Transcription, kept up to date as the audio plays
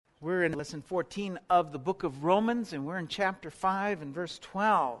We're in lesson 14 of the book of Romans, and we're in chapter 5 and verse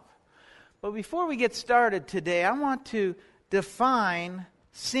 12. But before we get started today, I want to define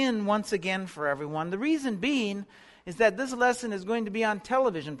sin once again for everyone. The reason being is that this lesson is going to be on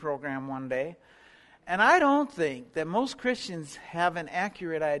television program one day, and I don't think that most Christians have an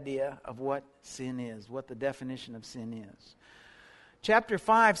accurate idea of what sin is, what the definition of sin is. Chapter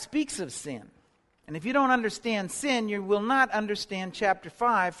 5 speaks of sin. And if you don't understand sin, you will not understand chapter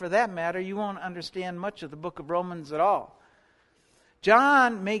 5. For that matter, you won't understand much of the book of Romans at all.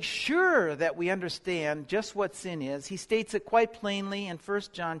 John makes sure that we understand just what sin is. He states it quite plainly in 1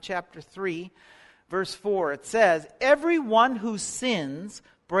 John chapter 3, verse 4. It says, "Everyone who sins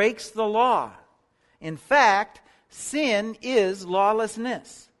breaks the law. In fact, sin is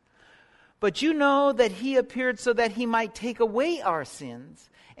lawlessness. But you know that he appeared so that he might take away our sins,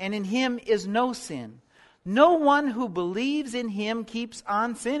 and in him is no sin. No one who believes in him keeps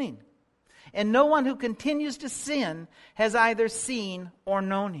on sinning. And no one who continues to sin has either seen or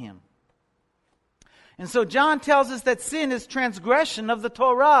known him." And so John tells us that sin is transgression of the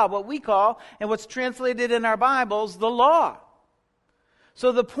Torah, what we call, and what's translated in our Bibles, the law.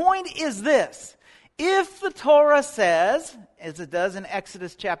 So the point is this. If the Torah says, as it does in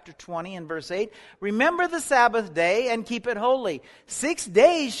Exodus chapter 20 and verse 8, "Remember the Sabbath day and keep it holy. 6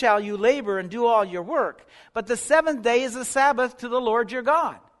 days shall you labor and do all your work, but the seventh day is a Sabbath to the Lord your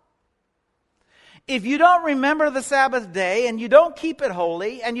God." If you don't remember the Sabbath day and you don't keep it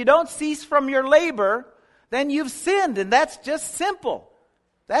holy and you don't cease from your labor, then you've sinned, and that's just simple.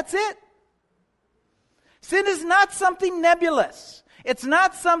 That's it. Sin is not something nebulous. It's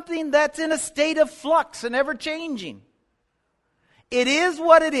not something that's in a state of flux and ever-changing. It is,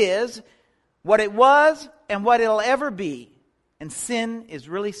 what it was, and what it'll ever be. And sin is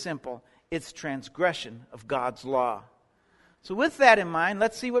really simple. It's transgression of God's law. So with that in mind,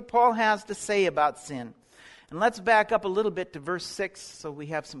 let's see what Paul has to say about sin. And let's back up a little bit to verse 6 so we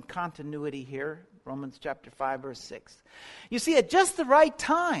have some continuity here. Romans chapter 5, verse 6. You see, at just the right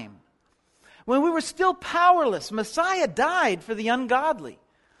time, when we were still powerless, Messiah died for the ungodly.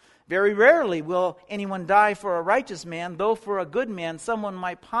 Very rarely will anyone die for a righteous man, though for a good man someone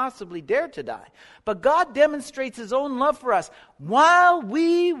might possibly dare to die. But God demonstrates His own love for us. While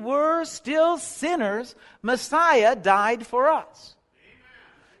we were still sinners, Messiah died for us.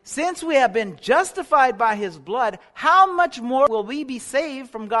 Since we have been justified by His blood, how much more will we be saved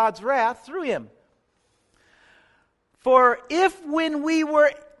from God's wrath through Him? For if when we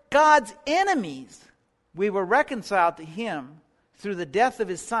were God's enemies, we were reconciled to Him through the death of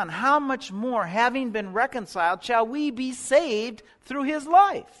His Son, how much more, having been reconciled, shall we be saved through His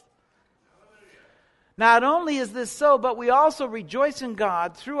life? Not only is this so, but we also rejoice in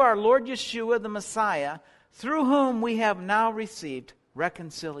God through our Lord Yeshua the Messiah, through whom we have now received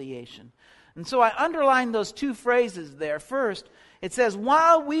reconciliation. And so I underline those two phrases there. First, it says,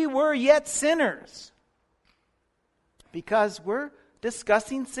 while we were yet sinners, because we're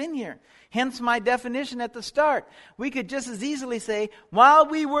discussing sin here. Hence my definition at the start. We could just as easily say, while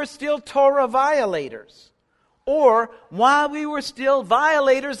we were still Torah violators, or while we were still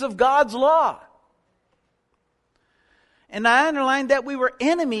violators of God's law. And I underline that we were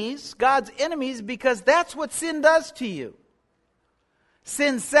enemies, God's enemies, because that's what sin does to you.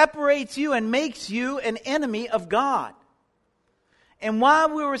 Sin separates you and makes you an enemy of God. And while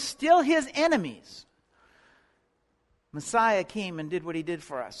we were still His enemies, Messiah came and did what He did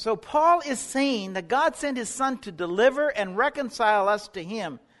for us. So Paul is saying that God sent His Son to deliver and reconcile us to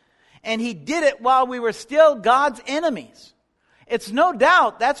Him. And He did it while we were still God's enemies. It's no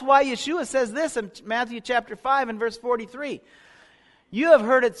doubt, that's why Yeshua says this in Matthew chapter 5 and verse 43. You have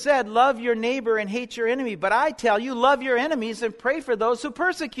heard it said, love your neighbor and hate your enemy. But I tell you, love your enemies and pray for those who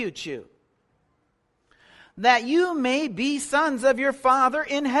persecute you, that you may be sons of your Father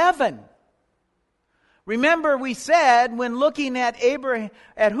in heaven. Remember, we said when looking at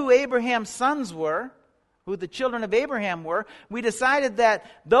who Abraham's sons were, who the children of Abraham were, we decided that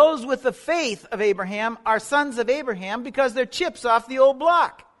those with the faith of Abraham are sons of Abraham because they're chips off the old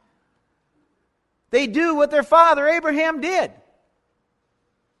block. They do what their father Abraham did.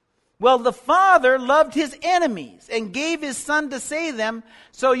 Well, the Father loved His enemies and gave His Son to save them.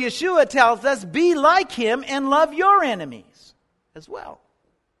 So Yeshua tells us, be like Him and love your enemies as well.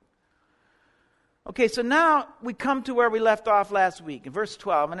 Okay, so now we come to where we left off last week, in verse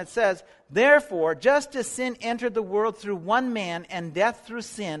 12, and it says, therefore, just as sin entered the world through one man and death through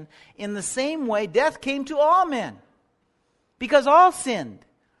sin, in the same way death came to all men, because all sinned.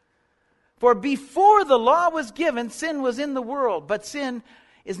 For before the law was given, sin was in the world, but sin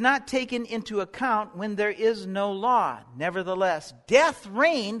is not taken into account when there is no law. Nevertheless, death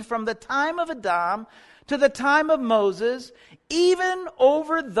reigned from the time of Adam to the time of Moses, even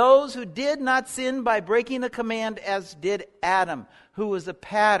over those who did not sin by breaking the command, as did Adam, who was a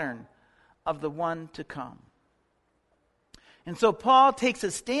pattern of the one to come. And so Paul takes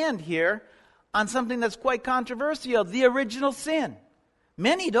a stand here on something that's quite controversial, the original sin.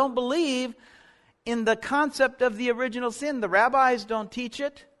 Many don't believe in the concept of the original sin. The rabbis don't teach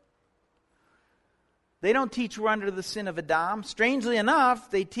it. They don't teach we're under the sin of Adam. Strangely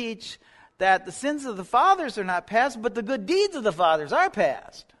enough, they teach that the sins of the fathers are not past, but the good deeds of the fathers are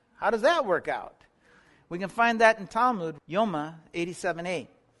past. How does that work out? We can find that in Talmud, Yoma 87a.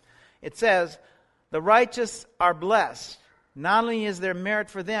 It says, the righteous are blessed. Not only is there merit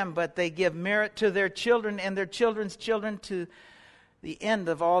for them, but they give merit to their children and their children's children to the end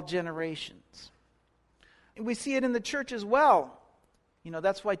of all generations. We see it in the church as well. You know,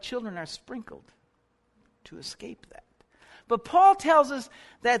 that's why children are sprinkled, to escape that. But Paul tells us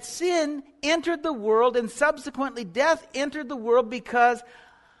that sin entered the world and subsequently death entered the world because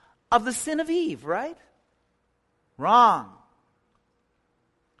of the sin of Eve, right? Wrong.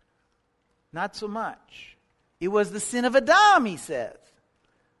 Not so much. It was the sin of Adam, he says.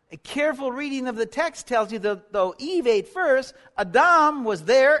 A careful reading of the text tells you that though Eve ate first, Adam was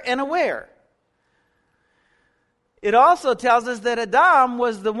there and aware. It also tells us that Adam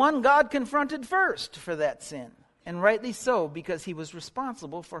was the one God confronted first for that sin. And rightly so, because he was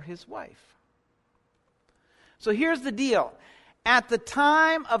responsible for his wife. So here's the deal. At the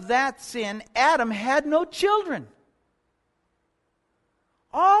time of that sin, Adam had no children.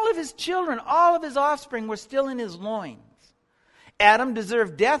 All of his children, all of his offspring were still in his loins. Adam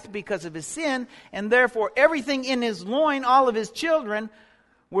deserved death because of his sin, and therefore everything in his loin, all of his children,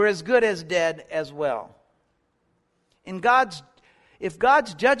 were as good as dead as well. If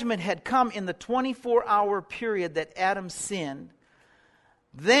God's judgment had come in the 24-hour period that Adam sinned,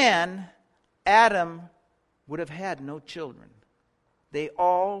 then Adam would have had no children. They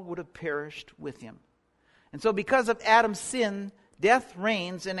all would have perished with him. And so because of Adam's sin, death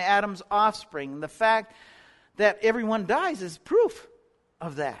reigns in Adam's offspring. The fact that everyone dies is proof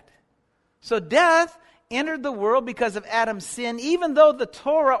of that. So death entered the world because of Adam's sin, even though the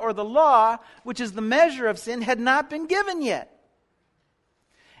Torah or the law, which is the measure of sin, had not been given yet.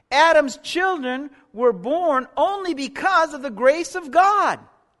 Adam's children were born only because of the grace of God.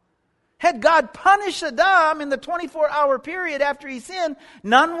 Had God punished Adam in the 24-hour period after he sinned,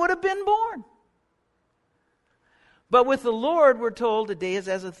 none would have been born. But with the Lord, we're told a day is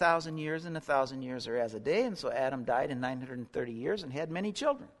as 1,000 years, and 1,000 years are as a day. And so Adam died in 930 years and had many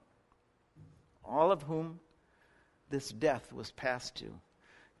children, all of whom this death was passed to.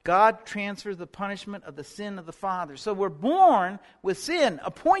 God transfers the punishment of the sin of the father. So we're born with sin,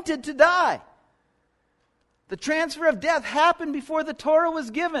 appointed to die. The transfer of death happened before the Torah was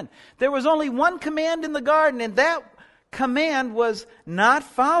given. There was only one command in the garden, and that command was not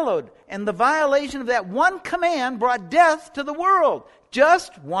followed. And the violation of that one command brought death to the world.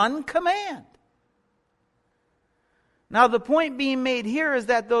 Just one command. Now the point being made here is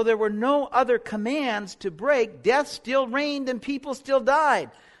that though there were no other commands to break, death still reigned and people still died.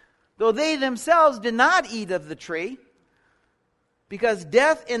 Though they themselves did not eat of the tree, because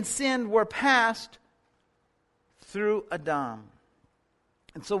death and sin were passed through Adam.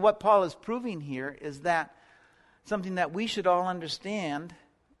 And so what Paul is proving here is that something that we should all understand,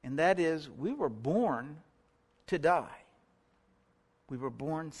 and that is we were born to die. We were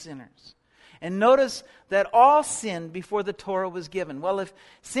born sinners. And notice that all sinned before the Torah was given. Well, if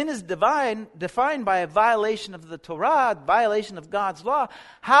sin is defined by a violation of the Torah, a violation of God's law,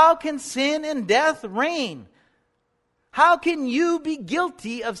 how can sin and death reign? How can you be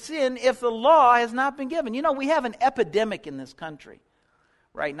guilty of sin if the law has not been given? You know, we have an epidemic in this country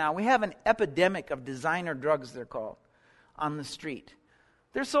right now. We have an epidemic of designer drugs, they're called, on the street.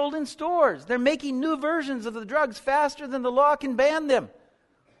 They're sold in stores. They're making new versions of the drugs faster than the law can ban them.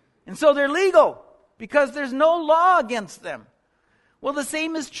 And so they're legal because there's no law against them. Well, the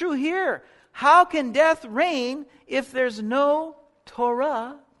same is true here. How can death reign if there's no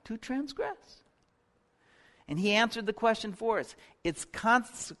Torah to transgress? And he answered the question for us. Its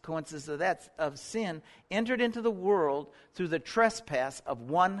consequences of sin entered into the world through the trespass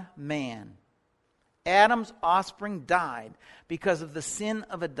of one man. Adam's offspring died because of the sin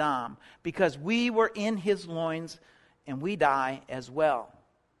of Adam, because we were in his loins and we die as well.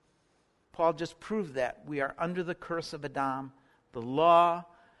 Paul just proved that. We are under the curse of Adam. The law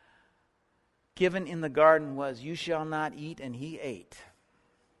given in the garden was, you shall not eat, and he ate.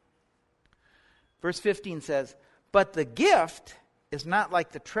 Verse 15 says, but the gift is not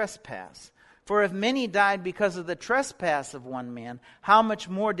like the trespass. For if many died because of the trespass of one man, how much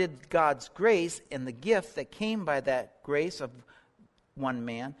more did God's grace and the gift that came by that grace of one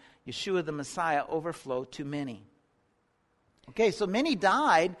man, Yeshua the Messiah, overflow to many? Okay, so many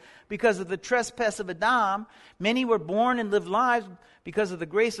died because of the trespass of Adam. Many were born and lived lives because of the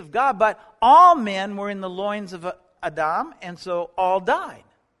grace of God. But all men were in the loins of Adam, and so all died.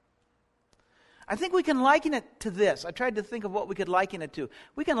 I think we can liken it to this. I tried to think of what we could liken it to.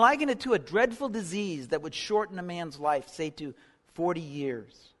 We can liken it to a dreadful disease that would shorten a man's life, say to 40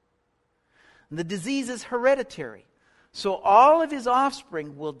 years. And the disease is hereditary. So all of his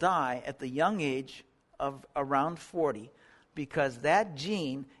offspring will die at the young age of around 40, because that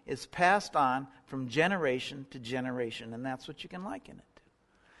gene is passed on from generation to generation. And that's what you can liken it to.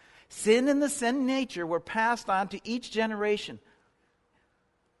 Sin and the sin nature were passed on to each generation.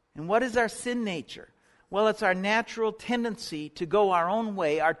 And what is our sin nature? Well, it's our natural tendency to go our own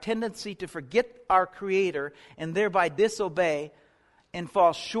way, our tendency to forget our Creator and thereby disobey and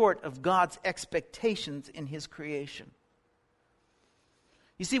fall short of God's expectations in His creation.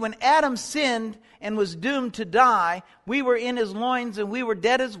 You see, when Adam sinned and was doomed to die, we were in his loins and we were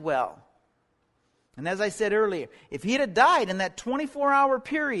dead as well. And as I said earlier, if he'd have died in that 24-hour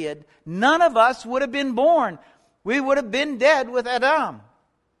period, none of us would have been born. We would have been dead with Adam.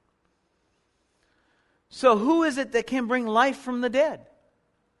 So who is it that can bring life from the dead?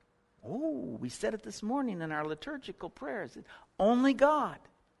 Oh, we said it this morning in our liturgical prayers. Only God.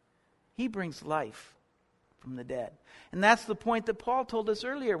 He brings life from the dead. And that's the point that Paul told us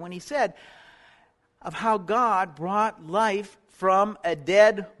earlier when he said of how God brought life from a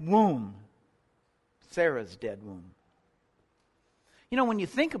dead womb. Sarah's dead womb. You know, when you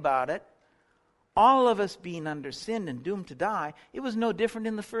think about it, all of us being under sin and doomed to die, it was no different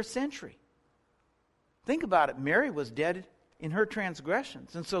in the first century. Think about it. Mary was dead in her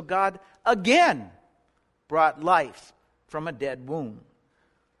transgressions. And so God again brought life from a dead womb.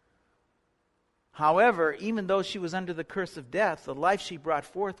 However, even though she was under the curse of death, the life she brought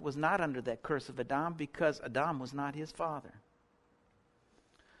forth was not under that curse of Adam, because Adam was not his father.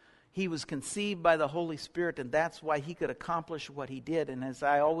 He was conceived by the Holy Spirit, and that's why he could accomplish what he did. And as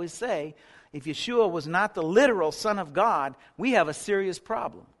I always say, if Yeshua was not the literal Son of God, we have a serious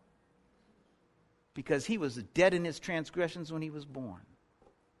problem. Because he was dead in his transgressions when he was born,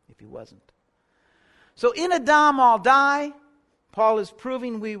 if he wasn't. So in Adam all die. Paul is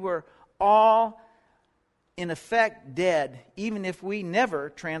proving we were all in effect dead, even if we never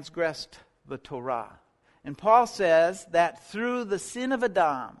transgressed the Torah. And Paul says that through the sin of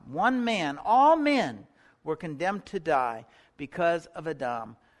Adam, one man, all men were condemned to die because of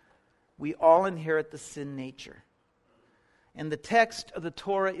Adam. We all inherit the sin nature. And the text of the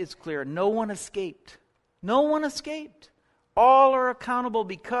Torah is clear. No one escaped. No one escaped. All are accountable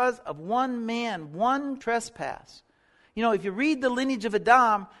because of one man, one trespass. You know, if you read the lineage of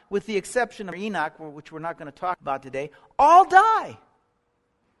Adam, with the exception of Enoch, which we're not going to talk about today, all die.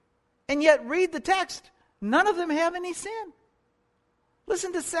 And yet, read the text. None of them have any sin.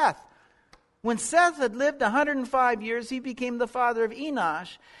 Listen to Seth. When Seth had lived 105 years, he became the father of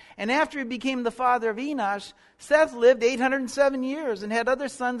Enosh. And after he became the father of Enosh, Seth lived 807 years and had other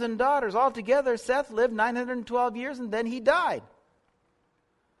sons and daughters. Altogether, Seth lived 912 years and then he died.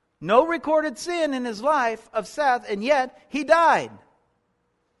 No recorded sin in his life of Seth, and yet he died.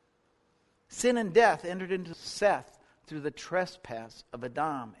 Sin and death entered into Seth through the trespass of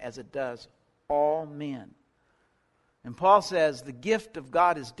Adam, as it does all men. And Paul says the gift of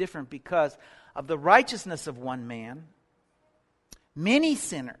God is different because of the righteousness of one man. Many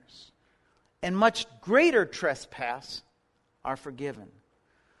sinners and much greater trespass are forgiven.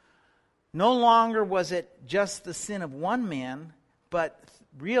 No longer was it just the sin of one man, but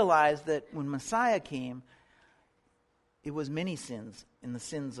realize that when Messiah came, it was many sins in the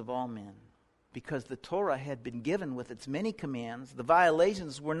sins of all men. Because the Torah had been given with its many commands, the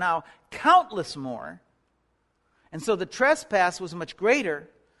violations were now countless more. And so the trespass was much greater.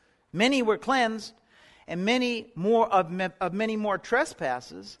 Many were cleansed, and many more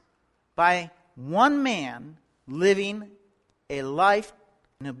trespasses by one man living a life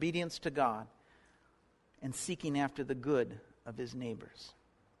in obedience to God and seeking after the good of his neighbors.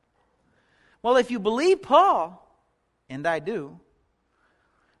 Well, if you believe Paul, and I do,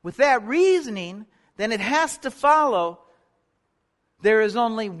 with that reasoning, then it has to follow there is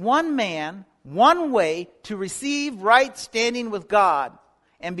only one man, one way to receive right standing with God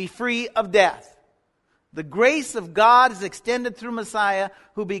and be free of death. The grace of God is extended through Messiah,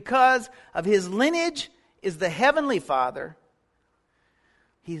 who because of his lineage is the heavenly Father.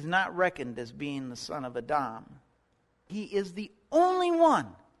 He's not reckoned as being the son of Adam. He is the only one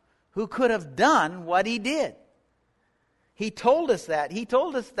who could have done what he did. He told us that. He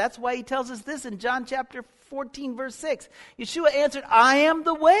told us, that's why he tells us this in John chapter 14, verse 6. Yeshua answered, I am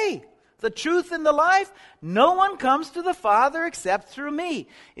the way, the truth, and the life. No one comes to the Father except through me.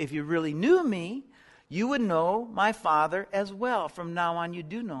 If you really knew me, you would know my Father as well. From now on, you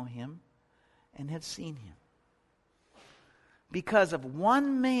do know him and have seen him. Because of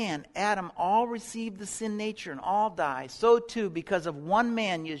one man, Adam, all received the sin nature and all die. So too, because of one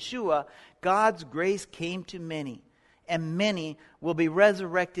man, Yeshua, God's grace came to many. And many will be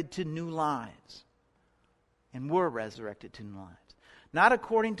resurrected to new lives. And were resurrected to new lives. Not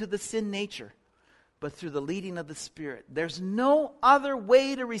according to the sin nature, but through the leading of the Spirit. There's no other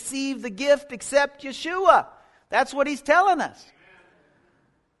way to receive the gift except Yeshua. That's what he's telling us.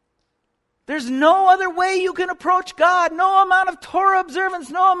 There's no other way you can approach God. No amount of Torah observance,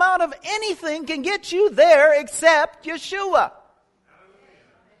 no amount of anything can get you there except Yeshua.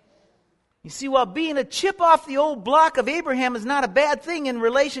 You see, while being a chip off the old block of Abraham is not a bad thing in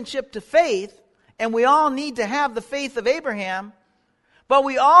relationship to faith, and we all need to have the faith of Abraham, but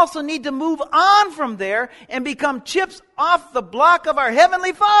we also need to move on from there and become chips off the block of our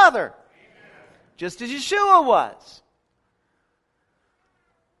Heavenly Father. Amen. Just as Yeshua was.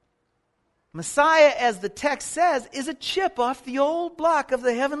 Messiah, as the text says, is a chip off the old block of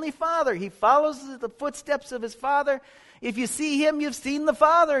the Heavenly Father. He follows the footsteps of his Father. If you see him, you've seen the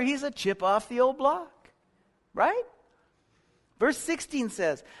Father. He's a chip off the old block. Right? Verse 16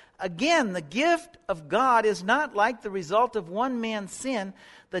 says, again, the gift of God is not like the result of one man's sin.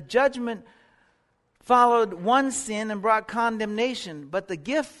 The judgment followed one sin and brought condemnation, but the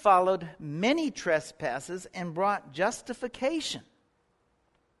gift followed many trespasses and brought justification.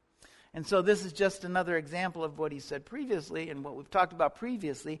 And so this is just another example of what he said previously and what we've talked about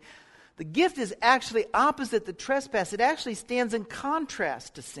previously. The gift is actually opposite the trespass. It actually stands in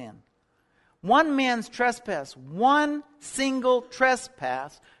contrast to sin. One man's trespass, one single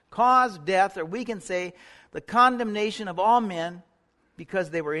trespass, caused death, or we can say the condemnation of all men because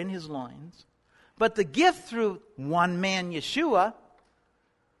they were in his loins. But the gift through one man, Yeshua,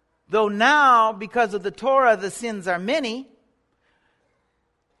 though now because of the Torah the sins are many,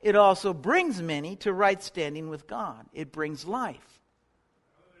 it also brings many to right standing with God. It brings life.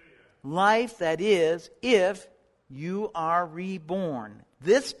 Life, that is, if you are reborn.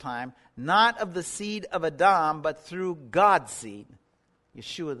 This time, not of the seed of Adam, but through God's seed,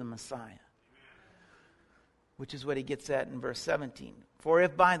 Yeshua the Messiah. Which is what he gets at in verse 17. For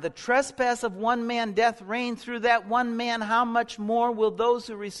if by the trespass of one man death reigned through that one man, how much more will those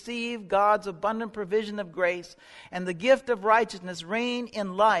who receive God's abundant provision of grace and the gift of righteousness reign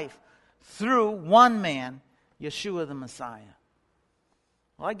in life through one man, Yeshua the Messiah?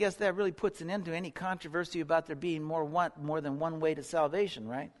 Well, I guess that really puts an end to any controversy about there being more than one way to salvation,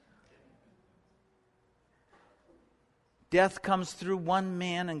 right? Death comes through one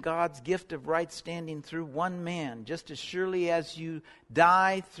man and God's gift of right standing through one man. Just as surely as you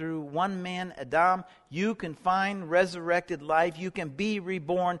die through one man, Adam, you can find resurrected life. You can be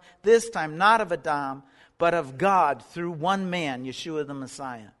reborn, this time not of Adam, but of God through one man, Yeshua the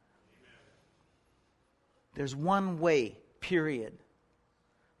Messiah. Amen. There's one way, period.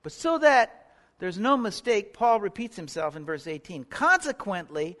 But so that there's no mistake, Paul repeats himself in verse 18.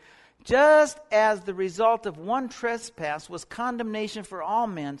 Consequently, just as the result of one trespass was condemnation for all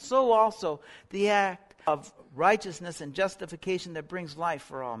men, so also the act of righteousness and justification that brings life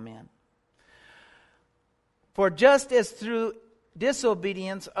for all men. For just as through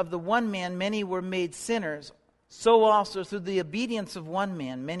disobedience of the one man many were made sinners, so also through the obedience of one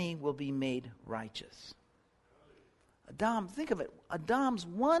man many will be made righteous. Adam, think of it. Adam's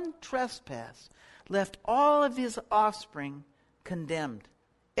one trespass left all of his offspring condemned.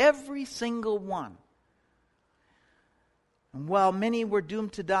 Every single one. And while many were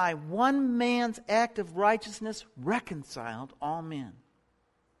doomed to die, one man's act of righteousness reconciled all men.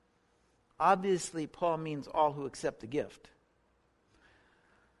 Obviously, Paul means all who accept the gift.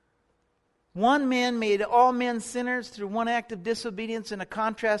 One man made all men sinners through one act of disobedience. In a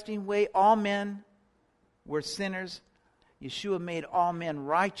contrasting way, all men were sinners. Yeshua made all men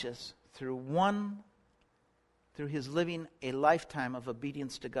righteous through his living a lifetime of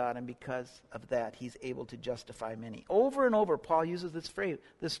obedience to God, and because of that, he's able to justify many. Over and over, Paul uses this phrase,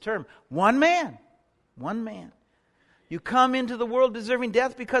 this term, one man. One man. You come into the world deserving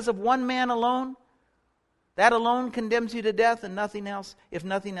death because of one man alone. That alone condemns you to death and nothing else, if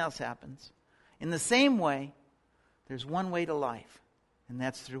nothing else happens. In the same way, there's one way to life, and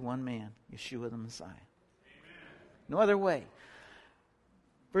that's through one man, Yeshua the Messiah. Amen. No other way.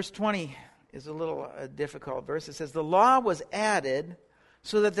 Verse 20, is a little difficult verse. It says, the law was added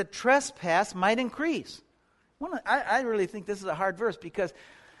so that the trespass might increase. I really think this is a hard verse because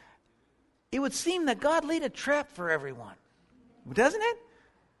it would seem that God laid a trap for everyone. Doesn't it?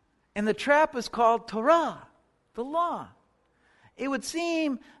 And the trap is called Torah, the law. It would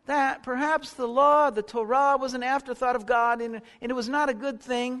seem that perhaps the law, the Torah, was an afterthought of God, and it was not a good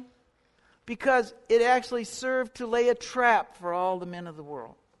thing because it actually served to lay a trap for all the men of the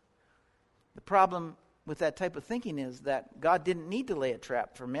world. The problem with that type of thinking is that God didn't need to lay a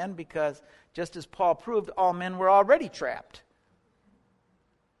trap for men because, just as Paul proved, all men were already trapped.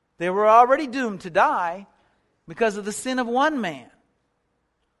 They were already doomed to die because of the sin of one man.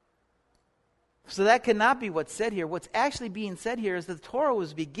 So that cannot be what's said here. What's actually being said here is that the Torah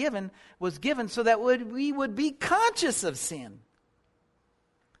was given so that we would be conscious of sin.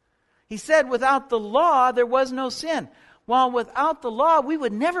 He said without the law there was no sin. While without the law we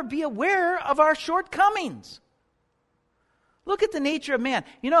would never be aware of our shortcomings. Look at the nature of man.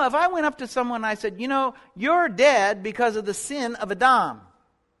 If I went up to someone and I said, you're dead because of the sin of Adam.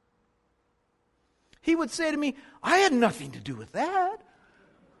 He would say to me, I had nothing to do with that.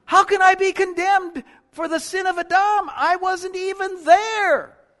 How can I be condemned for the sin of Adam? I wasn't even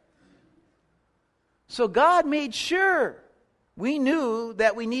there. So God made sure we knew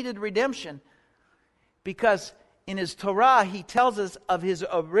that we needed redemption because in His Torah, He tells us of His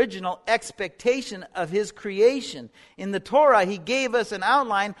original expectation of His creation. In the Torah, He gave us an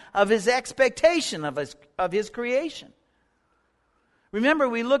outline of His expectation of His creation. Remember,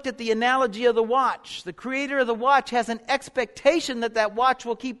 we looked at the analogy of the watch. The creator of the watch has an expectation that watch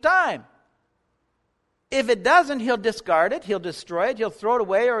will keep time. If it doesn't, he'll discard it, he'll destroy it, he'll throw it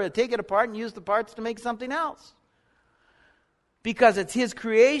away, or he'll take it apart and use the parts to make something else. Because it's his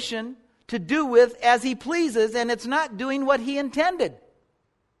creation to do with as he pleases, and it's not doing what he intended.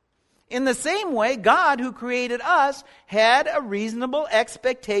 In the same way, God, who created us, had a reasonable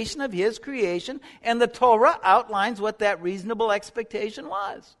expectation of His creation, and the Torah outlines what that reasonable expectation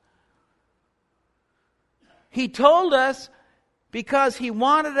was. He told us because He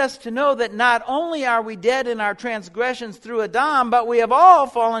wanted us to know that not only are we dead in our transgressions through Adam, but we have all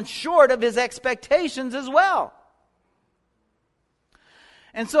fallen short of His expectations as well.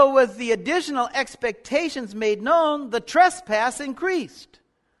 And so with the additional expectations made known, the trespass increased.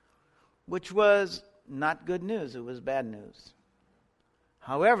 Which was not good news, it was bad news.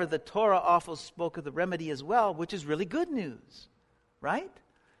 However, the Torah also spoke of the remedy as well, which is really good news, right?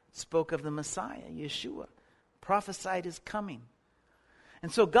 It spoke of the Messiah, Yeshua, prophesied His coming.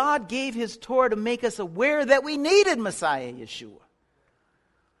 And so God gave His Torah to make us aware that we needed Messiah, Yeshua.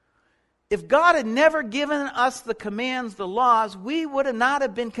 If God had never given us the commands, the laws, we would not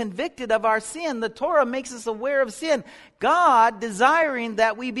have been convicted of our sin. The Torah makes us aware of sin. God, desiring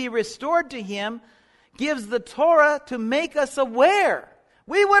that we be restored to Him, gives the Torah to make us aware.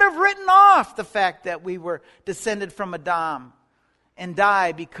 We would have written off the fact that we were descended from Adam and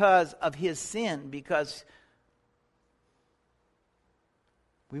die because of his sin, because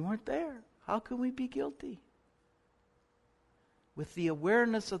we weren't there. How can we be guilty? With the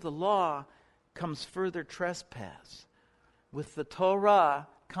awareness of the law comes further trespass. With the Torah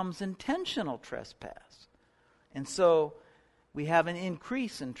comes intentional trespass. And so we have an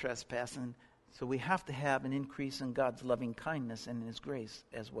increase in trespass, and so we have to have an increase in God's loving kindness and in His grace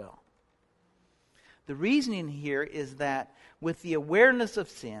as well. The reasoning here is that with the awareness of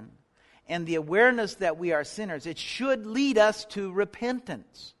sin and the awareness that we are sinners, it should lead us to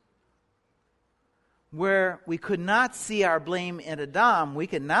repentance. Where we could not see our blame in Adam, we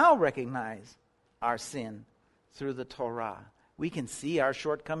can now recognize our sin through the Torah. We can see our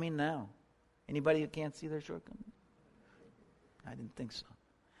shortcoming now. Anybody who can't see their shortcoming? I didn't think so.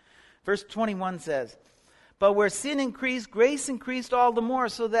 Verse 21 says, but where sin increased, grace increased all the more,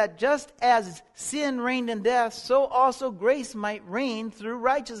 so that just as sin reigned in death, so also grace might reign through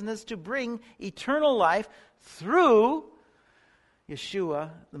righteousness to bring eternal life through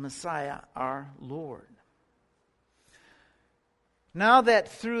Yeshua, the Messiah, our Lord. Now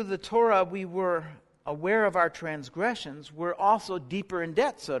that through the Torah we were aware of our transgressions, we're also deeper in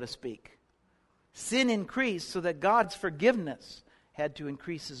debt, so to speak. Sin increased so that God's forgiveness had to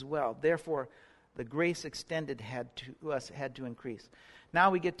increase as well. Therefore, the grace extended to us had to increase.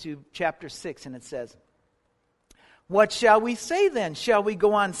 Now we get to chapter 6, and it says, what shall we say then? Shall we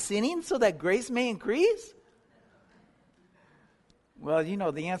go on sinning so that grace may increase? Well,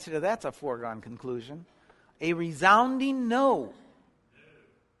 the answer to that's a foregone conclusion. A resounding no.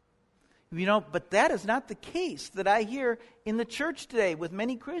 But that is not the case that I hear in the church today with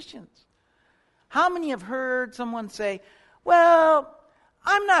many Christians. How many have heard someone say, well,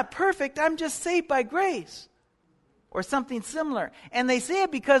 I'm not perfect, I'm just saved by grace. Or something similar. And they say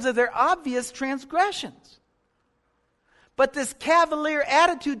it because of their obvious transgressions. But this cavalier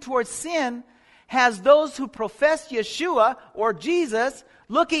attitude towards sin has those who profess Yeshua or Jesus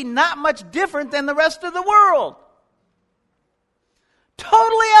looking not much different than the rest of the world.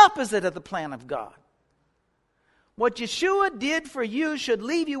 Totally opposite of the plan of God. What Yeshua did for you should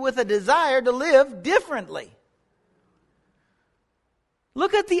leave you with a desire to live differently.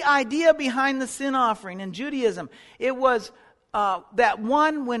 Look at the idea behind the sin offering in Judaism. It was that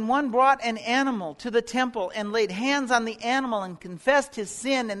when one brought an animal to the temple and laid hands on the animal and confessed his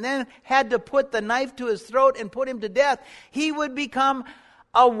sin and then had to put the knife to his throat and put him to death, he would become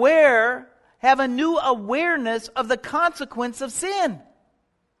aware, have a new awareness of the consequence of sin.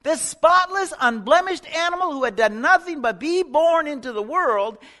 This spotless, unblemished animal who had done nothing but be born into the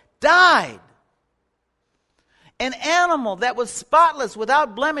world died. An animal that was spotless,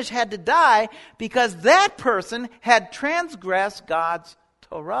 without blemish, had to die because that person had transgressed God's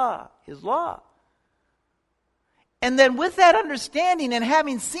Torah, His law. And then with that understanding and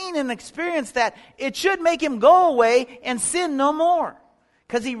having seen and experienced that, it should make him go away and sin no more.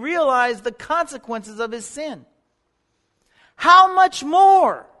 Because he realized the consequences of his sin. How much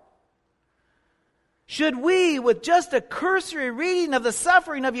more should we, with just a cursory reading of the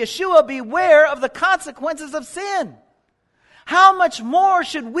suffering of Yeshua, beware of the consequences of sin? How much more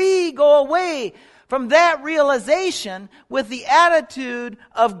should we go away from that realization with the attitude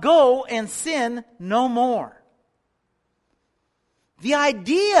of go and sin no more? The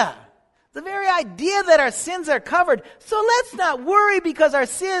very idea that our sins are covered. So let's not worry because our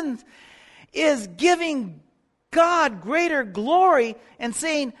sins is giving God greater glory and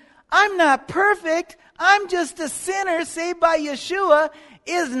saying, I'm not perfect, I'm just a sinner saved by Yeshua,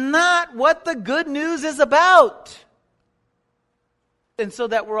 is not what the good news is about. And so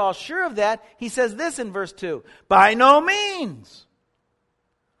that we're all sure of that, he says this in verse 2, by no means.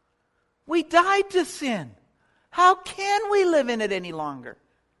 We died to sin. How can we live in it any longer?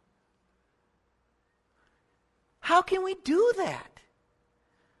 How can we do that?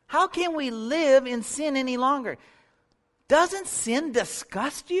 How can we live in sin any longer? Doesn't sin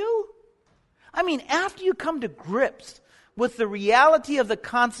disgust you? I mean, after you come to grips with the reality of the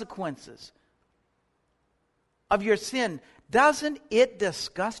consequences of your sin, doesn't it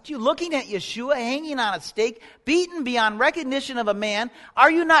disgust you? Looking at Yeshua hanging on a stake, beaten beyond recognition of a man,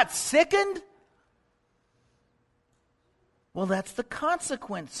 are you not sickened? Well, that's the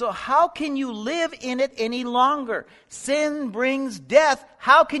consequence. So how can you live in it any longer? Sin brings death.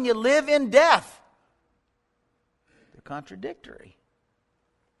 How can you live in death? They're contradictory.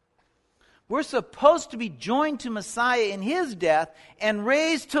 We're supposed to be joined to Messiah in His death and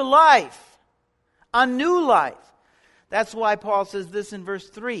raised to life, a new life. That's why Paul says this in verse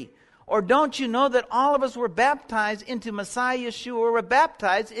 3. Or don't you know that all of us were baptized into Messiah Yeshua, were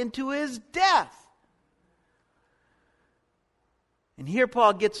baptized into His death? And here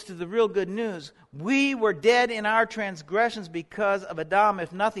Paul gets to the real good news. We were dead in our transgressions because of Adam,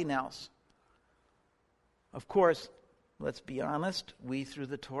 if nothing else. Of course, let's be honest, we through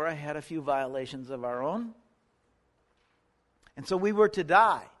the Torah had a few violations of our own. And so we were to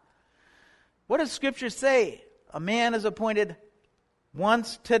die. What does Scripture say? A man is appointed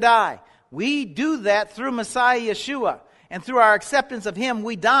once to die. We do that through Messiah Yeshua. And through our acceptance of Him,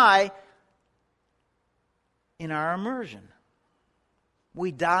 we die in our immersion.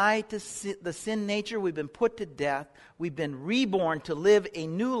 We die to the sin nature. We've been put to death. We've been reborn to live a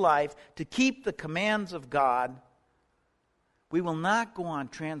new life, to keep the commands of God. We will not go on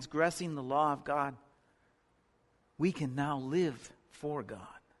transgressing the law of God. We can now live for God.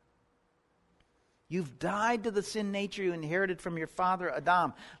 You've died to the sin nature you inherited from your father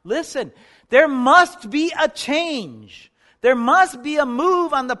Adam. Listen, there must be a change. There must be a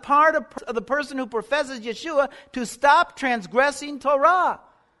move on the part of the person who professes Yeshua to stop transgressing Torah.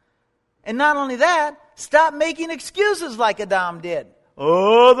 And not only that, stop making excuses like Adam did.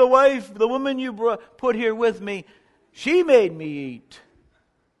 Oh, the woman you put here with me, she made me eat.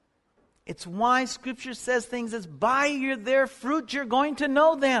 It's why Scripture says things as, by their fruit you're going to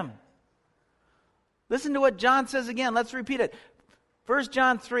know them. Listen to what John says again. Let's repeat it. 1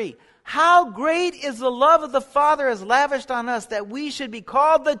 John 3. How great is the love of the Father has lavished on us that we should be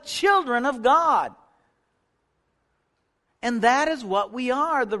called the children of God. And that is what we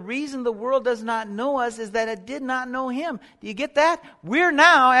are. The reason the world does not know us is that it did not know Him. Do you get that? We're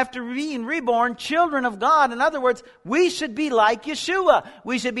now, after being reborn, children of God. In other words, we should be like Yeshua.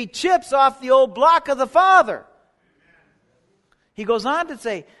 We should be chips off the old block of the Father. He goes on to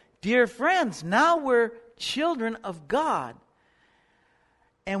say, dear friends, now we're children of God.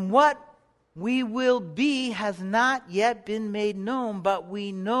 And what we will be has not yet been made known, but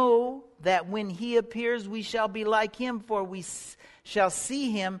we know that when he appears we shall be like him, for we shall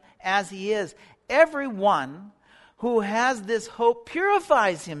see him as he is. Everyone who has this hope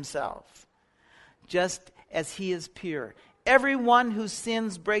purifies himself, just as he is pure. Everyone who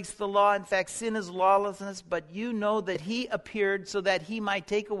sins breaks the law. In fact, sin is lawlessness, but you know that he appeared so that he might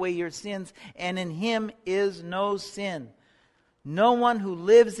take away your sins, and in him is no sin. No one who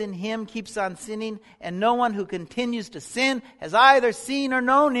lives in him keeps on sinning, and no one who continues to sin has either seen or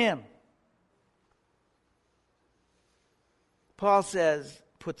known him. Paul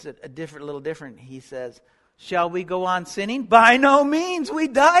puts it a little different. He says, shall we go on sinning? By no means. We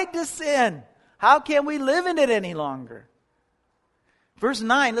died to sin. How can we live in it any longer? Verse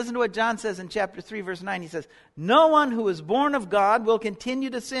 9, listen to what John says in chapter 3, verse 9. He says, no one who is born of God will continue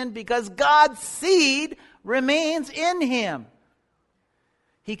to sin because God's seed remains in him.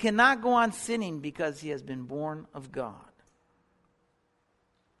 He cannot go on sinning because he has been born of God.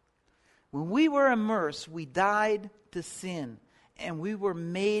 When we were immersed, we died to sin, and we were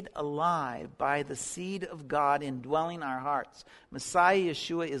made alive by the seed of God indwelling our hearts. Messiah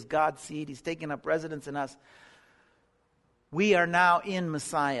Yeshua is God's seed. He's taken up residence in us. We are now in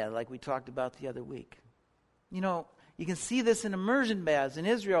Messiah, like we talked about the other week. You know, you can see this in immersion baths in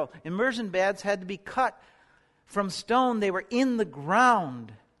Israel. Immersion baths had to be cut from stone. They were in the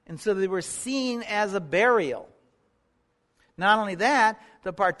ground, and so they were seen as a burial. Not only that,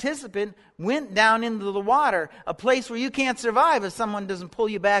 the participant went down into the water, a place where you can't survive if someone doesn't pull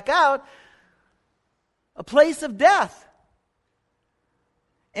you back out, a place of death.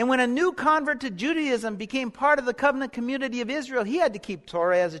 And when a new convert to Judaism became part of the covenant community of Israel, he had to keep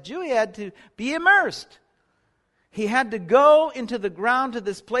Torah as a Jew. He had to be immersed. He had to go into the ground to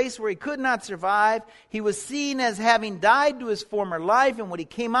this place where he could not survive. He was seen as having died to his former life, and when he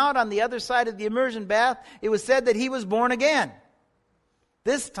came out on the other side of the immersion bath, it was said that he was born again.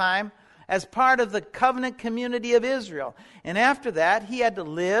 This time as part of the covenant community of Israel. And after that, he had to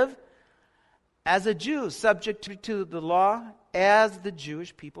live as a Jew, subject to the law as the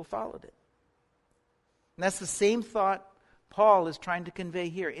Jewish people followed it. And that's the same thought Paul is trying to convey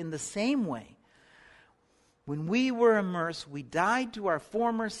here. In the same way, when we were immersed, we died to our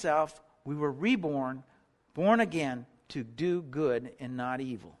former self. We were reborn, born again, to do good and not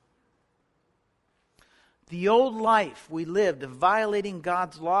evil. The old life we lived of violating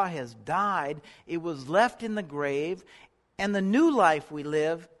God's law has died. It was left in the grave. And the new life we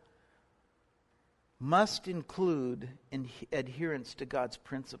live must include adherence to God's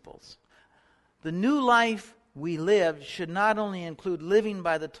principles. The new life we live should not only include living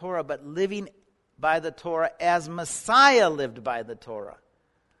by the Torah, but living by the Torah as Messiah lived by the Torah.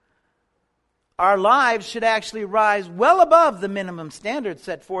 Our lives should actually rise well above the minimum standards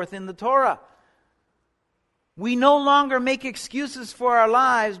set forth in the Torah. We no longer make excuses for our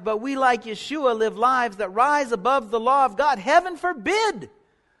lives, but we, like Yeshua, live lives that rise above the law of God. Heaven forbid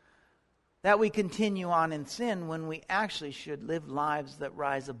that we continue on in sin when we actually should live lives that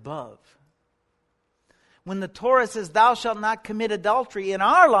rise above. When the Torah says, thou shalt not commit adultery, in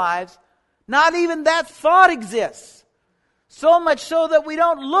our lives, not even that thought exists. So much so that we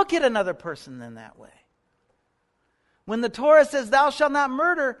don't look at another person in that way. When the Torah says, thou shalt not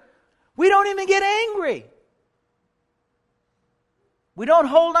murder, we don't even get angry. We don't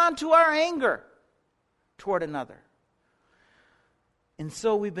hold on to our anger toward another. And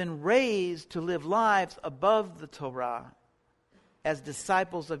so we've been raised to live lives above the Torah as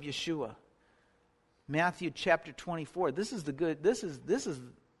disciples of Yeshua. Matthew chapter 24. This is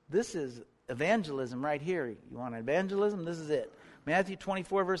evangelism right here. You want evangelism? This is it. Matthew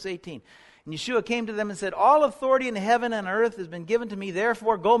 24 verse 18. And Yeshua came to them and said, all authority in heaven and earth has been given to me.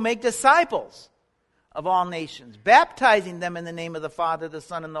 Therefore go make disciples of all nations, baptizing them in the name of the Father, the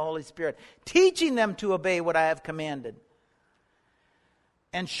Son, and the Holy Spirit, teaching them to obey what I have commanded.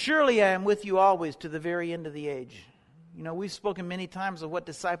 And surely I am with you always to the very end of the age. You know, we've spoken many times of what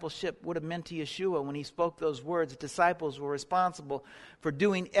discipleship would have meant to Yeshua when he spoke those words. Disciples were responsible for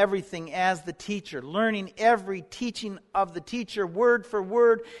doing everything as the teacher, learning every teaching of the teacher word for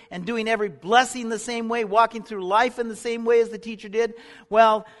word, and doing every blessing the same way, walking through life in the same way as the teacher did.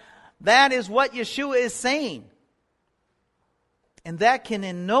 Well, that is what Yeshua is saying. And that can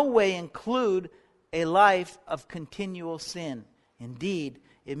in no way include a life of continual sin. Indeed,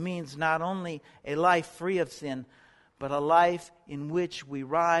 it means not only a life free of sin, but a life in which we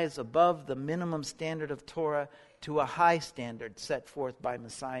rise above the minimum standard of Torah to a high standard set forth by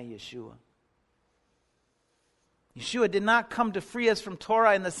Messiah Yeshua. Yeshua did not come to free us from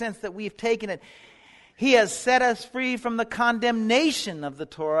Torah in the sense that we've taken it. He has set us free from the condemnation of the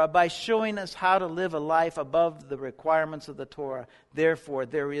Torah by showing us how to live a life above the requirements of the Torah. Therefore,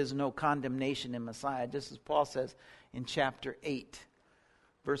 there is no condemnation in Messiah. Just as Paul says in chapter 8,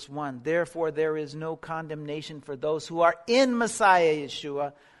 verse 1. Therefore, there is no condemnation for those who are in Messiah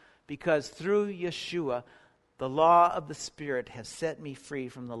Yeshua, because through Yeshua, the law of the Spirit has set me free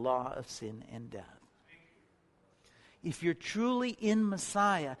from the law of sin and death. If you're truly in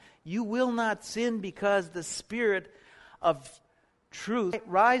Messiah, you will not sin because the Spirit of truth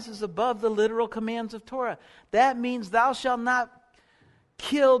rises above the literal commands of Torah. That means thou shalt not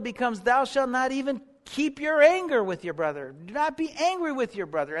kill becomes thou shalt not even keep your anger with your brother. Do not be angry with your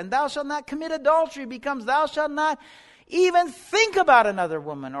brother. And thou shalt not commit adultery becomes thou shalt not even think about another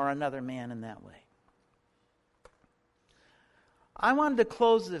woman or another man in that way. I wanted to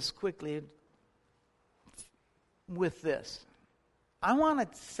close this quickly with this. I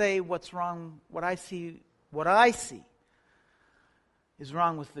want to say what's wrong, what I see is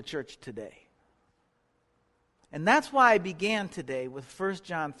wrong with the church today. And that's why I began today with 1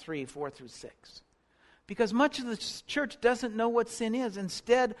 John 3, 4 through 6. Because much of the church doesn't know what sin is.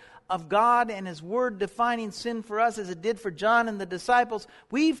 Instead of God and His Word defining sin for us as it did for John and the disciples,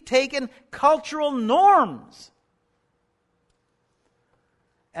 we've taken cultural norms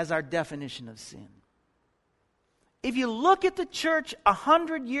as our definition of sin. If you look at the church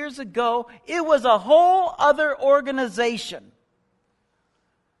 100 years ago, it was a whole other organization.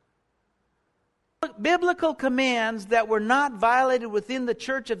 Biblical commands that were not violated within the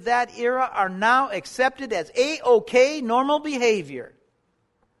church of that era are now accepted as A-OK, normal behavior.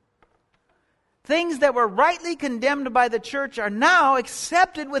 Things that were rightly condemned by the church are now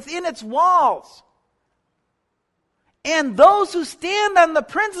accepted within its walls. And those who stand on the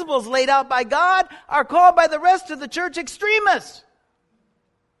principles laid out by God are called by the rest of the church extremists.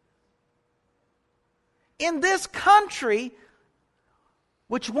 In this country,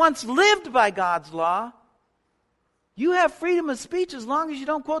 which once lived by God's law, you have freedom of speech as long as you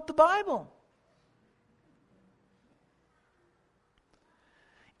don't quote the Bible.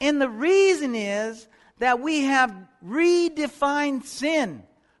 And the reason is that we have redefined sin.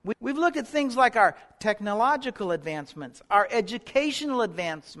 We've looked at things like our technological advancements, our educational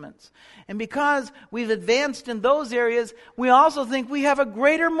advancements. And because we've advanced in those areas, we also think we have a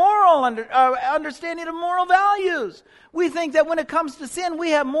greater moral understanding of moral values. We think that when it comes to sin,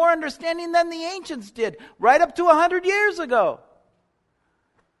 we have more understanding than the ancients did, right up to 100 years ago.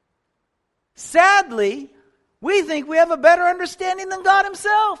 Sadly, we think we have a better understanding than God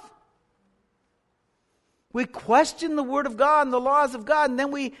Himself. We question the Word of God and the laws of God, and then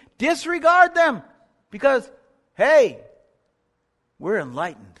we disregard them because, hey, we're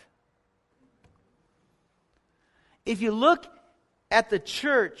enlightened. If you look at the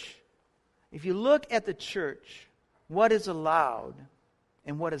church, what is allowed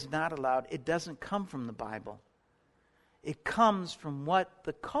and what is not allowed, it doesn't come from the Bible. It comes from what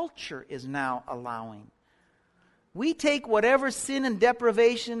the culture is now allowing. We take whatever sin and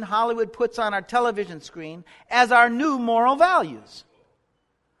deprivation Hollywood puts on our television screen as our new moral values.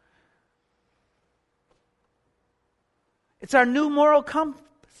 It's our new moral compass.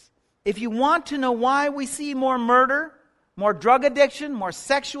 If you want to know why we see more murder, more drug addiction, more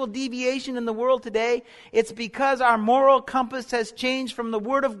sexual deviation in the world today, it's because our moral compass has changed from the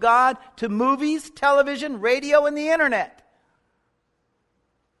Word of God to movies, television, radio, and the internet.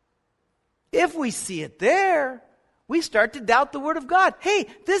 If we see it there, we start to doubt the Word of God. Hey,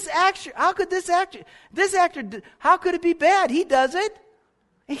 this actor, how could it be bad? He does it.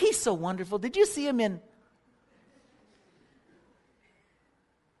 He's so wonderful. Did you see him in?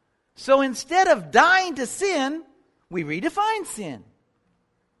 So instead of dying to sin, we redefine sin.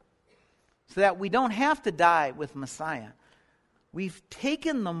 So that we don't have to die with Messiah. We've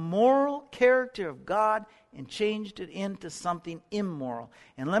taken the moral character of God and changed it into something immoral.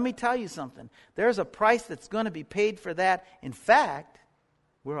 And let me tell you something. There's a price that's going to be paid for that. In fact,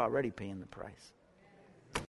 we're already paying the price.